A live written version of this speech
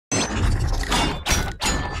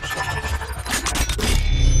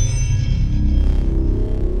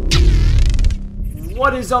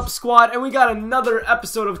What is up, squad? And we got another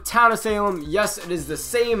episode of Town of Salem. Yes, it is the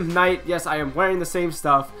same night. Yes, I am wearing the same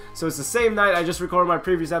stuff. So it's the same night I just recorded my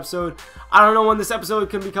previous episode. I don't know when this episode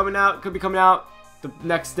could be coming out. Could be coming out the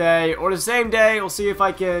next day or the same day. We'll see if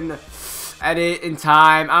I can edit in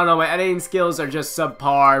time. I don't know. My editing skills are just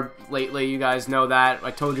subpar lately. You guys know that.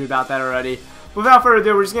 I told you about that already. Without further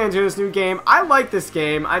ado, we're just getting into this new game. I like this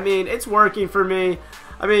game. I mean, it's working for me.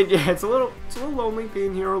 I mean, yeah, it's a little lonely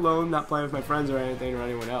being here alone, not playing with my friends or anything or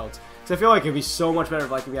anyone else. Because I feel like it'd be so much better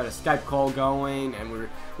if we had a Skype call going and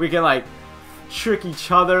we can like trick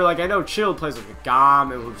each other. Like I know Chill plays with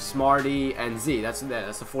Gom and with Smarty and Z. That's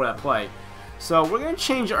the four that play. So we're gonna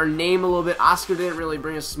change our name a little bit. Oscar didn't really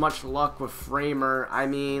bring us much luck with Framer. I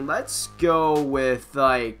mean, let's go with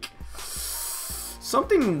like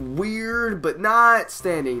something weird but not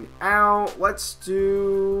standing out. Let's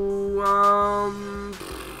do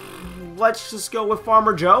let's just go with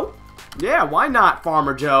Farmer Joe. Yeah, why not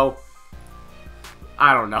Farmer Joe?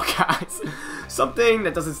 I don't know, guys. Something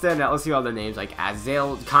that doesn't stand out. Let's see all the names like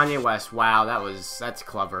Azael, Kanye West. Wow, that's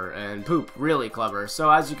clever. And Poop, really clever.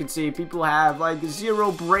 So as you can see, people have like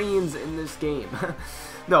 0 brains in this game.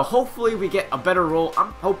 No, hopefully we get a better role.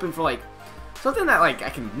 I'm hoping for like something that like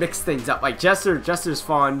I can mix things up. Like Jester's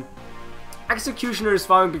fun. Executioner is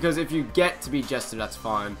fun because if you get to be Jester, that's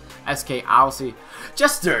fun. SK, I'll see.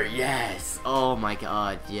 Jester, yes. Oh my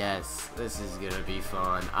god, yes. This is gonna be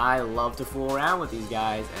fun. I love to fool around with these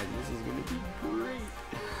guys, and this is gonna be great.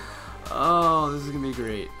 Oh, this is gonna be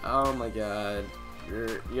great. Oh my god.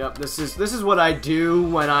 Yep, this is what I do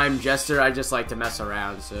when I'm Jester. I just like to mess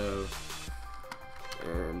around. So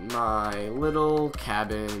in my little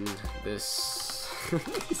cabin, this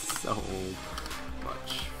is so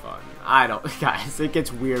much fun. I don't, guys, it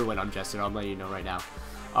gets weird when I'm Jester. I'm letting you know right now.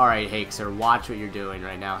 Alright, Hakser, watch what you're doing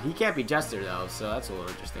right now. He can't be Jester though, so that's a little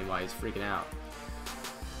interesting why he's freaking out.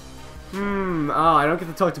 Oh, I don't get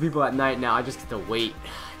to talk to people at night now. I just get to wait.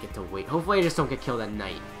 I get to wait. Hopefully I just don't get killed at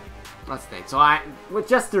night. That's the thing. So what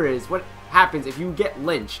Jester is, what happens if you get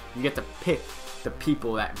lynched, you get to pick the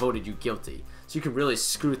people that voted you guilty. So you can really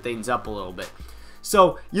screw things up a little bit.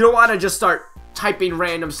 So you don't want to just start typing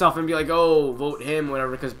random stuff and be like, oh, vote him,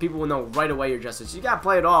 whatever, because people will know right away you're Jester. So you gotta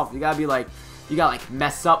play it off. You gotta be like, you gotta like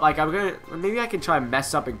mess up. Like maybe I can try and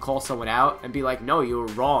mess up and call someone out and be like, no, you were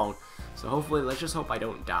wrong. So hopefully, let's just hope I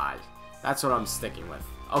don't die. That's what I'm sticking with.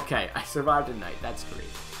 Okay, I survived a night. That's great.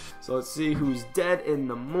 So let's see who's dead in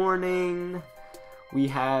the morning. We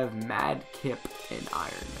have Mad Kip and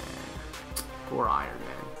Iron Man. Poor Iron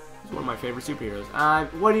Man. He's one of my favorite superheroes.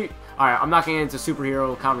 Alright, I'm not getting into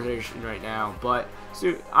superhero conversation right now, but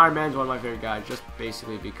Iron Man's one of my favorite guys, just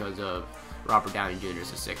basically because of Robert Downey Jr.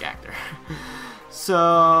 is a sick actor.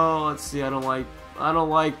 So let's see. I don't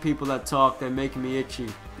like people that talk. They're making me itchy.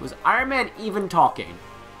 Was Iron Man even talking?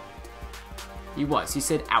 He was. He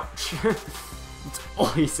said, "Ouch." That's all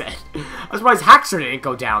he said. I'm surprised Haxer didn't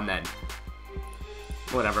go down then.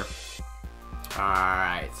 Whatever.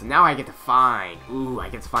 Alright, so now I get to find. Ooh, I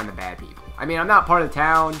get to find the bad people. I mean, I'm not part of the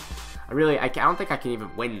town. I don't think I can even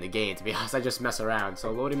win the game, to be honest. I just mess around.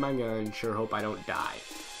 So loading my gun. Sure hope I don't die.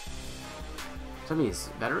 Something is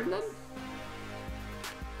veteran then?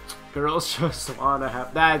 Girls just wanna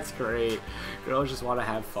have. That's great. Girls just wanna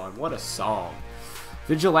have fun. What a song.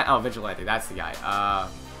 Vigilante. Oh, Vigilante. That's the guy.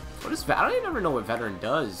 What is? I don't even ever know what veteran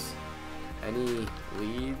does. Any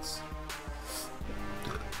leads?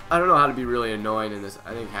 I don't know how to be really annoying in this.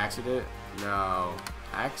 I think Haxer did it. No,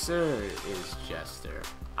 Haxer is Jester.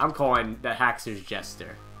 I'm calling that Haxer's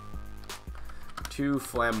Jester.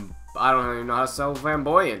 I don't even know how to spell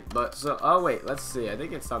flamboyant, but so. Oh wait, let's see. I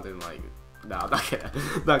think it's something like. No, I'm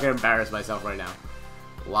not gonna embarrass myself right now.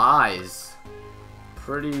 Lies.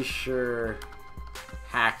 Pretty sure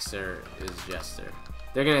Haxer is Jester.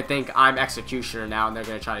 They're gonna think I'm Executioner now, and they're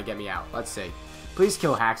gonna try to get me out. Let's see. Please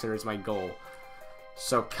kill Haxer is my goal.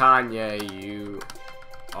 So Kanye, you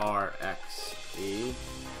are XE.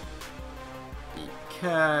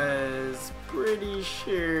 Because pretty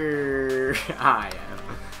sure I am.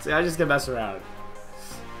 See, I just can mess around.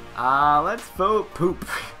 Let's vote Poop.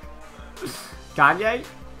 Kanye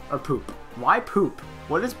or Poop? Why Poop?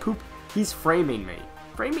 What is Poop? He's framing me.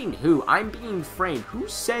 Framing who? I'm being framed. Who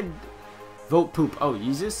said vote Poop? Oh,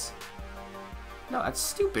 Jesus? No, that's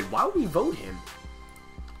stupid. Why would we vote him?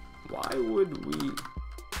 Why would we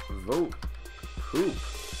vote Poop?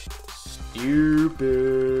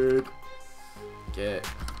 Stupid.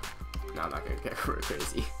 No, I'm not gonna get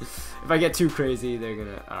crazy. If I get too crazy, they're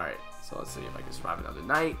gonna. Alright, so let's see if I can survive another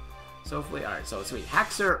night. So hopefully, alright, so let's see.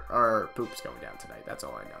 Haxer or Poop's going down tonight. That's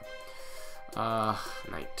all I know.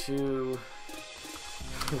 Night 2.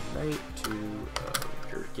 Night 2 of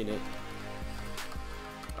jerking it.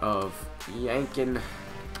 Of yanking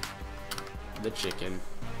the chicken.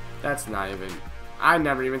 That's not even... I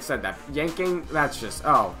never even said that. Yanking, that's just...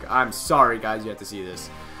 Oh, I'm sorry, guys, you have to see this.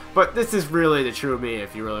 But this is really the true me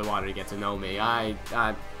if you really wanted to get to know me. Yeah,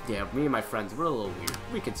 me and my friends, we're a little weird.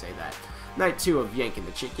 We can say that. Night 2 of yanking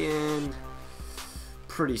the chicken.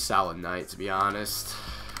 Pretty solid night, to be honest.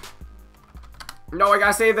 No, I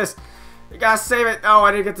gotta save this. I gotta save it. Oh,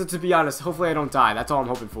 I didn't get to be honest. Hopefully I don't die. That's all I'm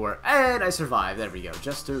hoping for. And I survived. There we go.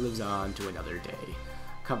 Jester lives on to another day.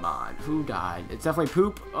 Come on. Who died? It's definitely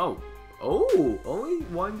Poop. Oh. Oh, only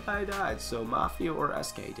one guy died. So Mafia or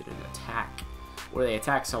SK did an attack. Or they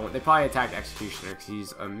attacked someone. They probably attacked Executioner because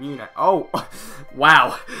he's immune. Oh,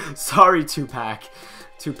 wow. Sorry, Tupac.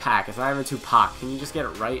 Tupac. It's not even Tupac. Can you just get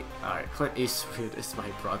it right? Alright, Clint Eastwood is my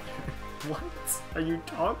brother. What are you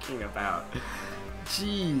talking about?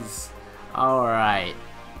 Jeez. Alright.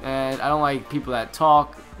 And I don't like people that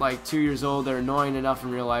talk like 2 years old. They're annoying enough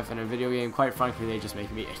in real life and in a video game. Quite frankly, they just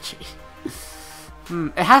make me itchy.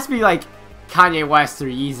 It has to be like Kanye West or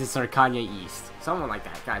Yeezus or Kanye East. Someone like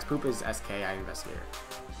that. Guys, Poop is SKI Investigator.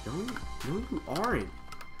 No, you aren't.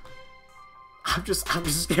 I'm just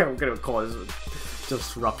gonna cause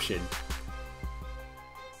disruption.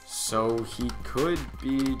 So he could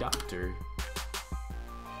be Doctor.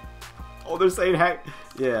 Oh, they're saying hack.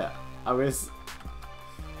 Yeah, I was.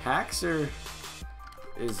 Haxer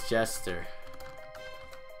is Jester.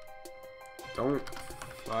 Don't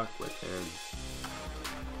fuck with him.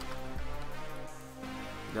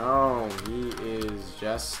 No, he is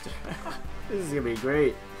Jester. This is gonna be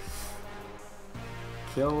great.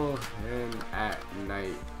 Kill him at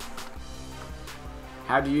night.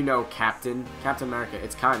 How do you know, Captain? Captain America,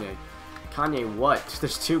 it's Kanye. Kanye what?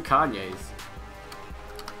 There's 2 Kanyes.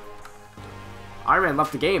 Iron Man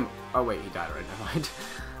left the game. Oh wait, he died already, never mind.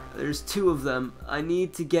 There's 2 of them. I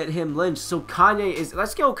need to get him lynched. So Kanye is...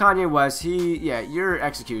 Let's go Kanye West. Yeah, you're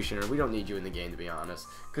Executioner. We don't need you in the game, to be honest.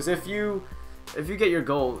 Because if you get your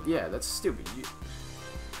goal... Yeah, that's stupid.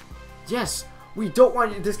 Yes, we don't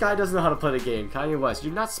want you... This guy doesn't know how to play the game. Kanye West,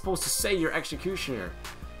 you're not supposed to say you're Executioner.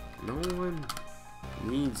 No one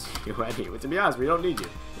needs you anyway. To be honest, we don't need you.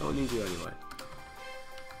 We don't need you anyway.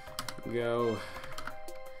 Go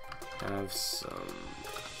have some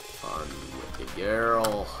fun with the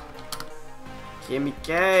girl. Kimmy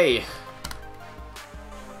K.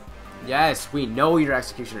 Yes, we know you're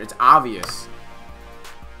Executioner. It's obvious.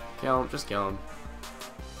 Kill him. Just kill him.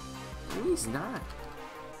 No, he's not.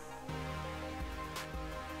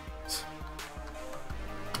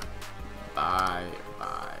 Bye.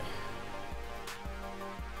 Bye.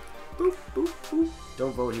 Boop, boop, boop.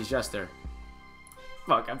 Don't vote. He's Jester.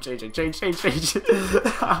 Fuck, I'm changing. Change.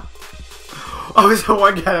 Oh, it's the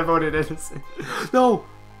one guy that voted innocent. No!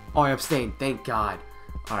 Oh, I abstained. Thank God.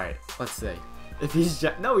 Alright, let's see. If he's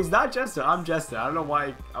no, he's not Jester. I'm Jester. I don't know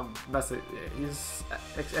why I'm messing. He's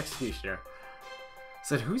Executioner.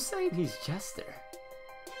 So who's saying he's Jester?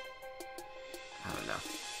 I don't know.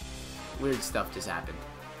 Weird stuff just happened.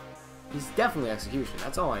 He's definitely Executioner.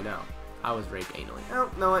 That's all I know. I was raped anally. Oh,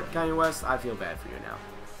 know what? Kanye West, I feel bad for you now.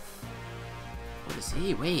 What is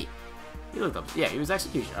he? Wait. He looked up. Yeah, he was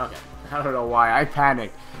Executioner. Okay. I don't know why. I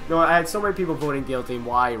panicked. No, I had so many people voting guilty.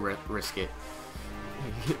 Why risk it?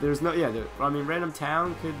 There's no. Yeah, I mean, random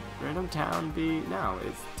town could. Random town be. No,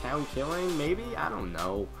 it's town killing. Maybe. I don't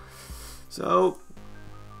know. So.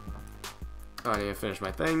 I need to finish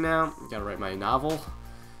my thing now. Gotta write my novel.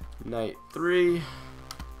 Night 3.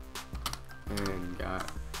 And got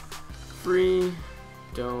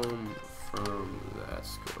freedom from the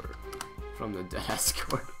escort. From the dead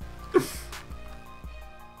escort.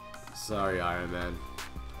 Sorry, Iron Man.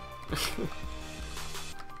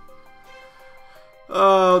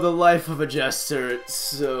 Oh, the life of a Jester. It's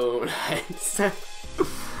so nice.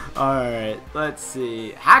 Alright, let's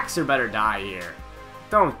see. Haxer better die here.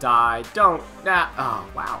 Don't die. Don't. Oh,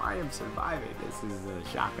 wow. I am surviving. This is a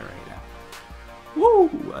shocker right now. Woo!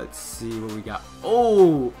 Let's see what we got.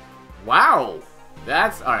 Oh! Wow!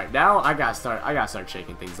 That's alright. Now I gotta start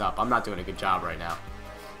shaking things up. I'm not doing a good job right now.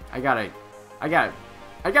 I gotta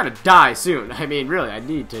die soon. I mean, really, I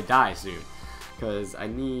need to die soon. Because I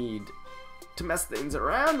need to mess things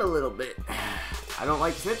around a little bit. I don't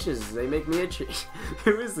like snitches. They make me itchy.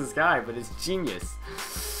 Who is this guy? But it's genius.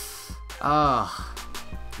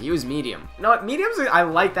 He was medium. You know what? Mediums, I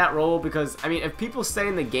like that role because, I mean, if people stay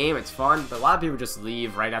in the game, it's fun. But a lot of people just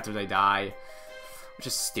leave right after they die. Which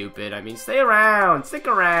is stupid. I mean, stay around. Stick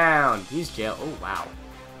around. He's jail. Oh, wow.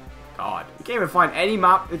 God. You can't even find any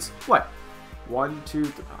mop. It's, what? 1, 2,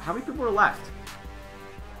 3. How many people are left?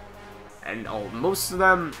 And oh, most of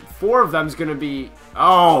them, 4 of them's gonna be.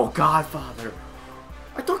 Oh, Godfather.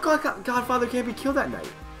 I thought Godfather can't be killed that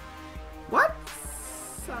night. What?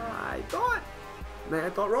 I thought. Man, I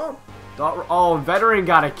thought wrong. Oh, Veteran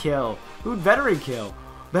got a kill. Who'd Veteran kill?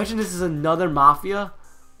 Imagine this is another Mafia.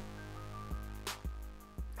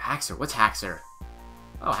 Haxer. What's Haxer?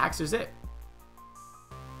 Oh, Haxer's it.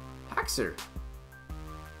 Haxer.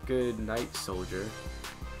 Good night, soldier.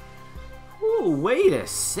 Ooh, wait a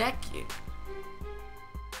second.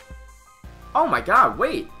 Oh my god,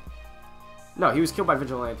 wait. No, he was killed by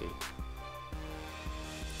Vigilante.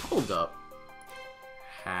 Hold up.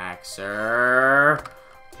 Haxer.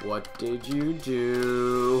 What did you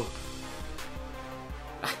do?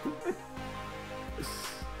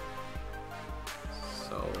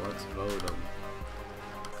 So, let's vote him.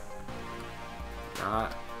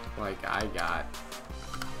 Not like I got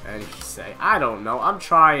any say. I don't know. I'm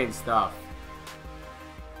trying stuff.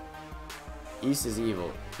 East is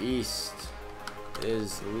evil. East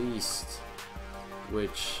is least.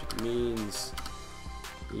 Which means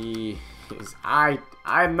he is.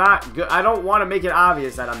 I'm not good. I don't want to make it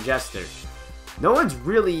obvious that I'm Jester. No one's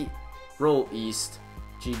really roll East.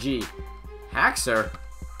 GG. Haxer.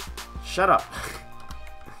 Shut up.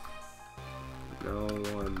 No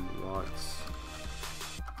one wants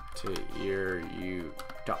to hear you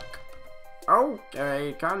talk.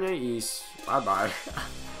 Okay, Kanye East. Bye-bye.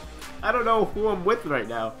 I don't know who I'm with right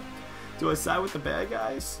now. Do I side with the bad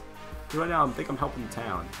guys? Right now, I think I'm helping the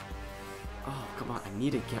town. Oh, come on. I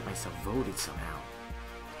need to get myself voted somehow.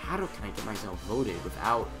 How can I get myself voted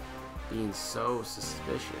without being so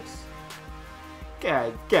suspicious?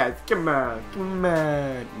 Guys, come on.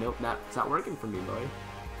 Nope, it's not working for me, boy.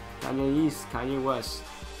 Kanye East, Kanye West.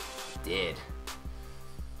 Did.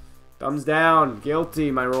 Thumbs down.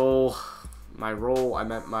 Guilty, my roll. My roll, I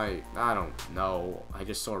meant my... I don't know. I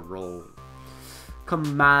just saw roll.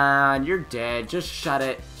 Come on, you're dead. Just shut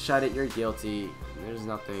it. Shut it, you're guilty. There's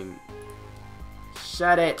nothing.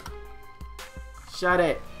 Shut it. Shut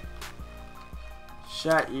it.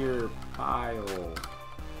 Shut your pile.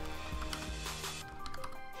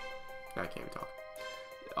 I can't even talk.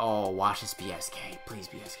 Oh, watch this be SK. Please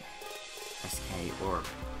be SK. SK or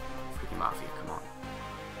freaking Mafia. Come on.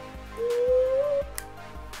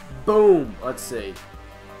 Boom. Let's see.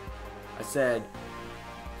 I said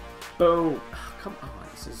boom. Oh, come on.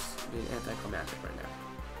 This is being anticlimactic right now.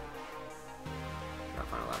 Not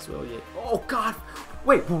final last will yet. Oh, God.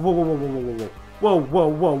 Wait. Whoa, whoa, whoa, whoa, whoa, whoa, whoa. Whoa, whoa,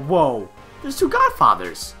 whoa, whoa. There's 2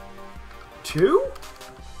 Godfathers. 2?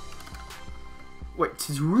 Wait,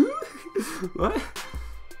 2? What?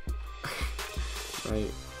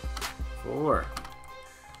 Wait. 4.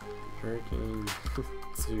 Hurricane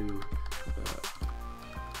to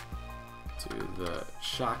the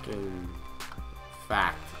shocking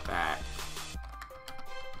fact that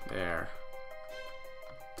there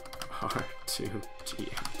are 2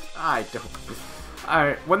 GMs. I don't.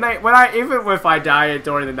 Alright, even if I die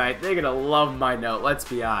during the night, they're gonna love my note, let's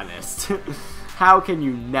be honest. How can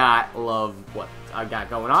you not love what I got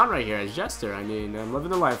going on right here as Jester? I mean, I'm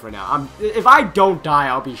living the life right now. If I don't die,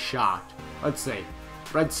 I'll be shocked. Let's see.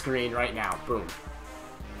 Red screen right now. Boom.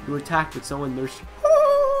 You were attacked with someone there's...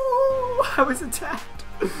 Oh, I was attacked.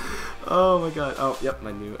 Oh my god. Oh, yep,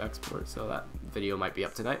 my new export. So that video might be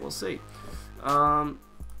up tonight. We'll see. Oh,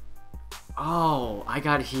 I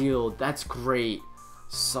got healed. That's great.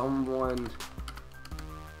 Someone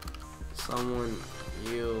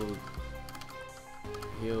healed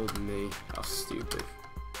me. How stupid.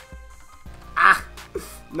 Ah!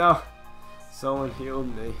 No. Someone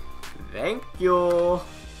healed me. Thank you.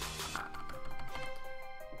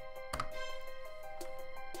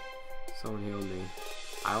 Someone healed me.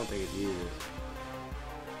 I don't think it's you.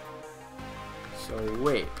 So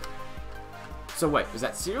wait, was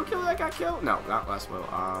that serial killer that got killed? No, not last will.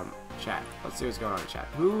 Chat. Let's see what's going on in chat.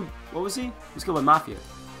 What was he? He was killed by Mafia.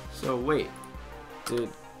 So wait.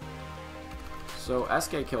 So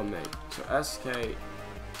SK killed me. So SK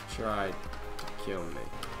tried to kill me.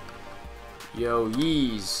 Yo,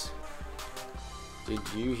 Yeez. Did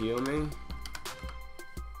you heal me?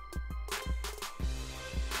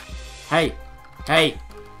 Hey! Hey!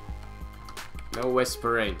 No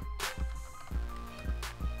whispering.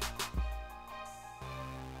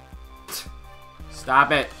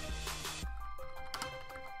 Stop it!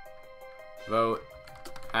 Vote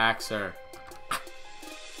Axer.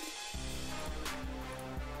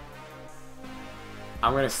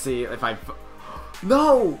 I'm gonna see if I...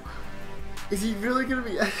 No! Is he really gonna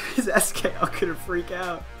be... His SK? I'm gonna freak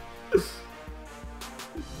out.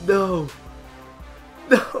 No.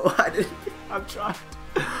 No, I didn't... I'm trying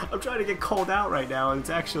to get called out right now, and it's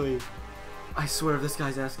actually... I swear if this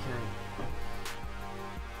guy's SK.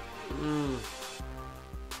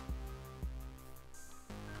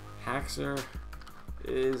 Haxer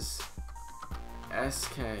is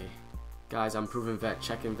SK. Guys, I'm proven vet.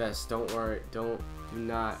 Check invest. Don't worry. Do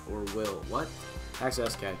not or will. What? Haxer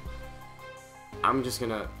SK. I'm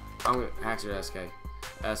Haxer SK.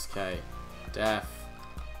 SK. Def.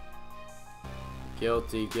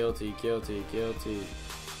 Guilty.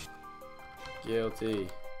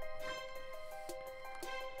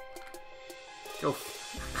 Go.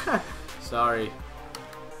 Sorry.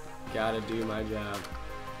 Gotta do my job.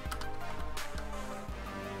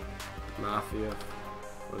 Mafia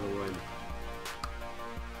for the win.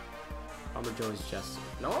 I'm a Joey's Jester.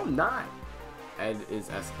 No, I'm not. Ed is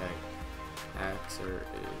SK. Haxer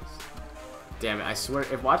is. Damn it! I swear,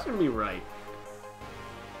 if watching me right.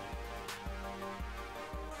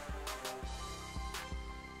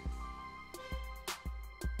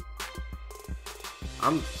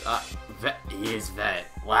 Vet. He is vet.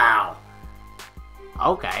 Wow.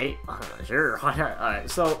 Okay. Sure. Alright,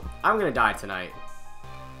 so I'm gonna die tonight.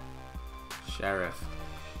 Sheriff.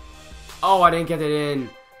 Oh, I didn't get it in.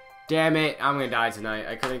 Damn it. I'm gonna die tonight.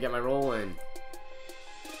 I couldn't get my roll in.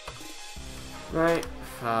 Night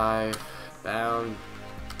 5. Bound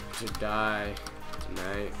to die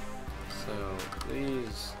tonight. So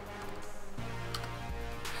please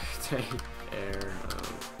take care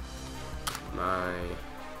of my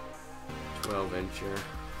 12-incher.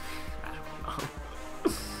 I don't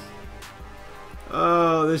know.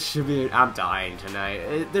 Oh, this should be. I'm dying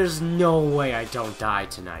tonight. There's no way I don't die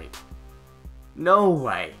tonight. No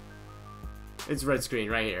way. It's red screen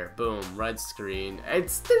right here. Boom, red screen.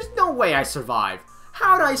 There's no way I survive.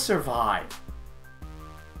 How'd I survive?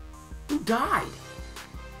 Who died?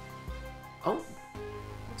 Oh,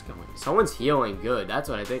 what's going on? Someone's healing. Good. That's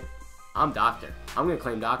what I think. I'm doctor. I'm gonna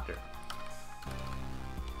claim doctor.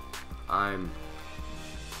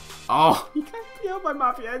 Oh, he got killed by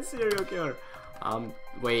Mafia and serial killer.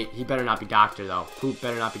 Wait, he better not be doctor though. Poop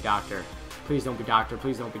better not be doctor. Please don't be doctor.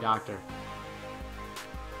 Please don't be doctor.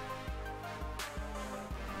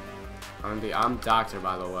 I'm doctor,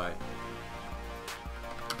 by the way.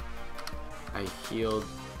 I healed.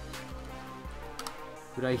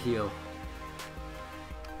 Who'd I heal?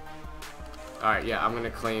 Alright, yeah, I'm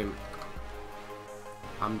gonna claim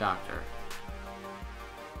I'm doctor.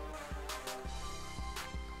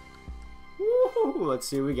 Woo! Let's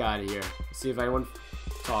see what we got here. Let's see if anyone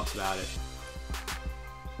talks about it.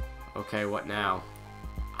 Okay, what now?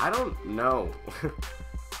 I don't know.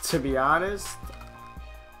 To be honest,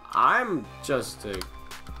 I'm just a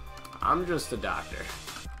doctor.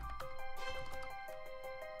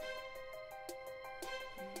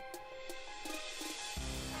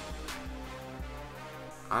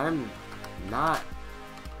 I'm not.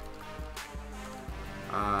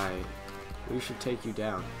 We should take you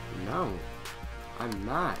down. No, I'm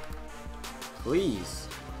not. Please.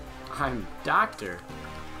 I'm doctor.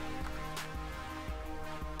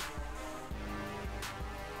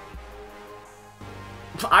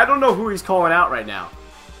 I don't know who he's calling out right now.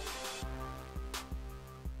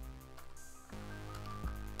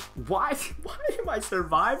 Why am I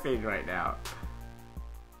surviving right now?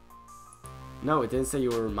 No, it didn't say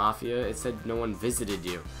you were Mafia. It said no one visited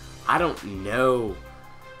you. I don't know.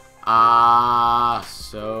 Ah,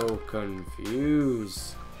 so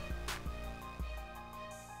confused.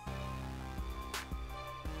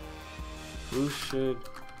 Who should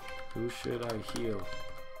I heal?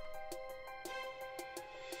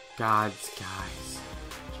 Guys.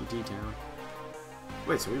 GD down.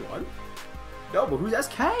 Wait, so we won? No, but who's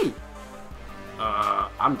SK?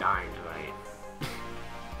 I'm dying tonight.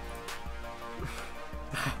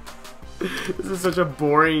 This is such a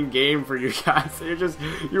boring game for you guys.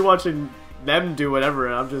 You're watching them do whatever,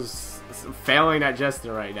 and I'm just failing at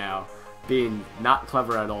Jester right now, being not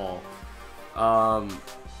clever at all.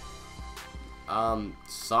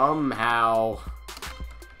 Somehow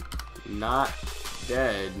not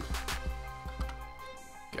dead.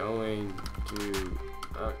 Going to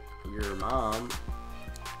your mom.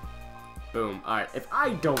 Boom. All right. If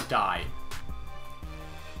I don't die,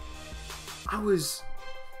 I was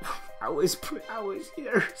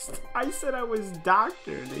here. I said I was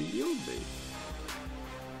doctor and they healed me.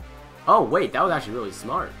 Oh wait, that was actually really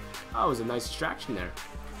smart. That was a nice distraction there.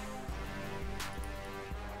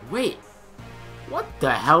 Wait, what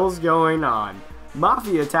the hell's going on?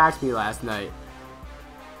 Mafia attacked me last night.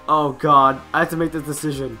 Oh god, I have to make the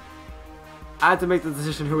decision. I have to make the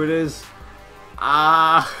decision who it is.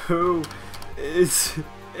 Who is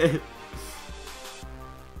it?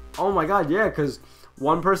 Oh my god, yeah, because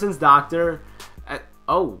one person's doctor. And,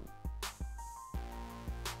 oh,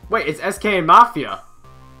 Wait, it's SK and Mafia.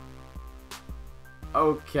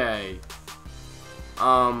 Okay.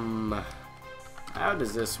 How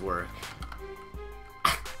does this work?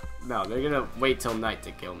 No, they're gonna wait till night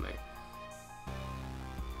to kill me.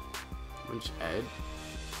 Which Ed?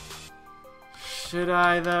 Should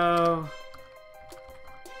I though?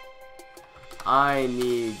 I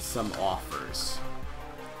need some offers.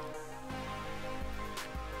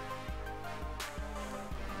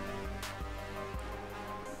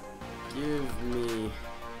 Give me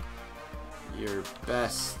your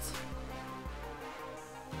best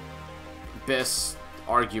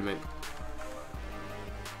argument.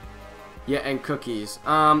 Yeah, and cookies.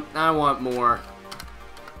 I want more.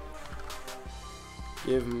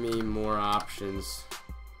 Give me more options.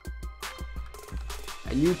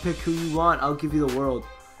 And you pick who you want. I'll give you the world.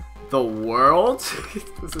 The world?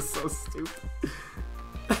 This is so stupid.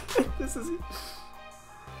 This is...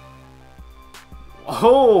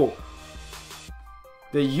 Oh!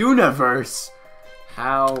 The universe!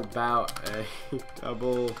 How about a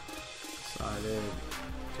double-sided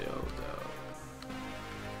dildo?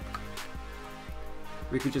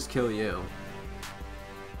 We could just kill you.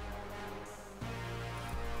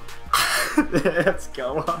 Let's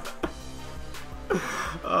go on.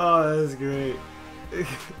 Oh, that's great.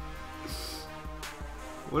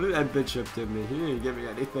 What did Ed Bishop give me? He didn't give me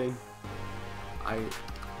anything. I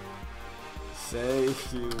say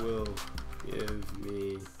you will give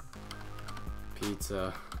me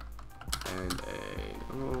pizza and a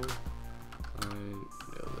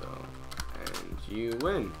dildo, and you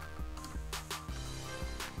win.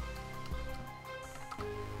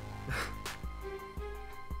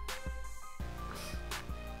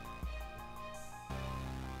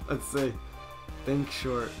 Let's see. Think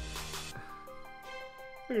short.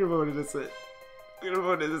 I'm gonna vote innocent. I'm gonna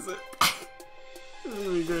vote innocent. This is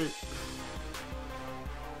gonna be great.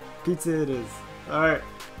 Pizza it is. Alright.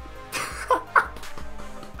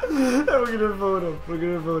 And we're gonna vote him. We're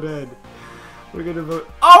gonna vote Ed. We're gonna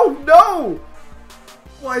vote. Oh no!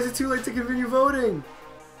 Why is it too late to continue voting?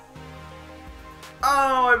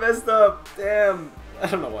 Oh, I messed up. Damn. I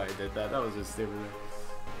don't know why I did that. That was just stupid.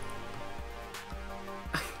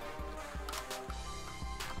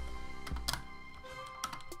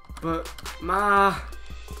 But, Ma,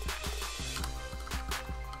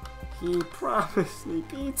 he promised me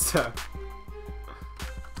pizza.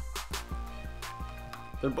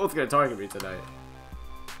 They're both gonna target me tonight.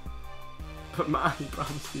 But Ma, he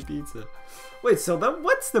promised me pizza. Wait, so then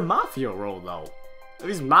what's the Mafia role, though?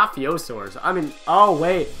 These mafiosos. I mean, oh,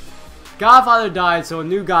 wait. Godfather died, so a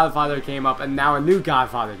new Godfather came up, and now a new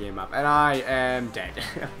Godfather came up. And I am dead.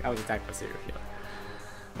 I was attacked by a serial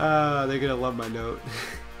killer. They're gonna love my note.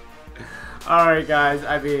 Alright guys,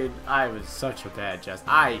 I mean, I was such a bad Jester.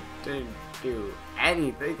 I didn't do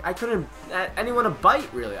anything. I couldn't anyone a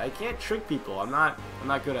bite, really. I can't trick people. I'm not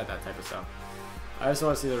good at that type of stuff. I just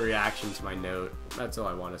want to see the reaction to my note. That's all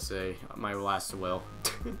I want to see. My last will.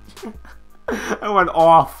 I went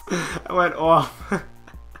off. I went off.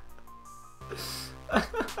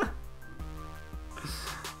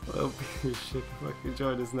 Well, you should fucking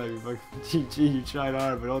join us now. You fucking GG, you tried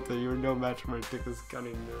hard, but ultimately you were no match for my ridiculous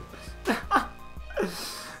cunning nerd.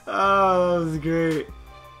 Oh, that was great.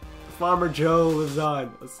 Farmer Joe lives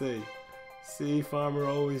on. Let's see. See, Farmer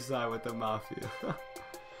always side with the Mafia.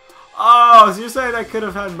 Oh, so you're saying I could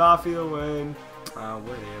have had Mafia win?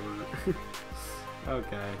 Whatever.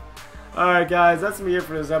 Okay. Alright guys, that's me here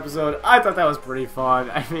for this episode. I thought that was pretty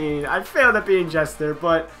fun. I mean, I failed at being Jester,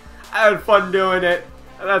 but I had fun doing it.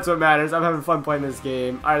 And that's what matters. I'm having fun playing this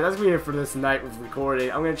game. Alright, that's me here for this night with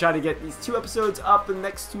recording. I'm going to try to get these 2 episodes up in the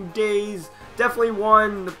next 2 days. Definitely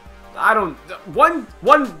one.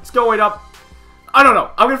 One's going up. I don't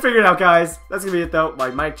know. I'm going to figure it out, guys. That's going to be it, though.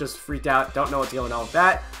 My mic just freaked out. Don't know what's going on with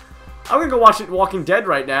that. I'm going to go watch it Walking Dead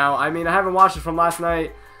right now. I mean, I haven't watched it from last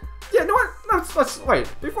night. Yeah, no, let's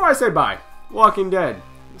wait. Before I say bye, Walking Dead.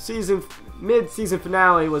 Mid-season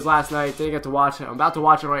finale was last night. Didn't get to watch it. I'm about to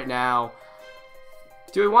watch it right now.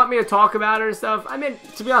 Do you want me to talk about it or stuff? I mean,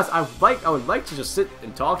 to be honest, I would like to just sit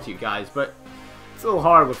and talk to you guys, but it's a little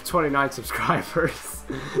hard with 29 subscribers,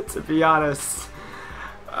 to be honest.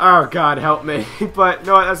 Oh, God, help me. But,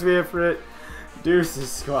 no, that's me for it.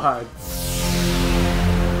 Deuces, squad.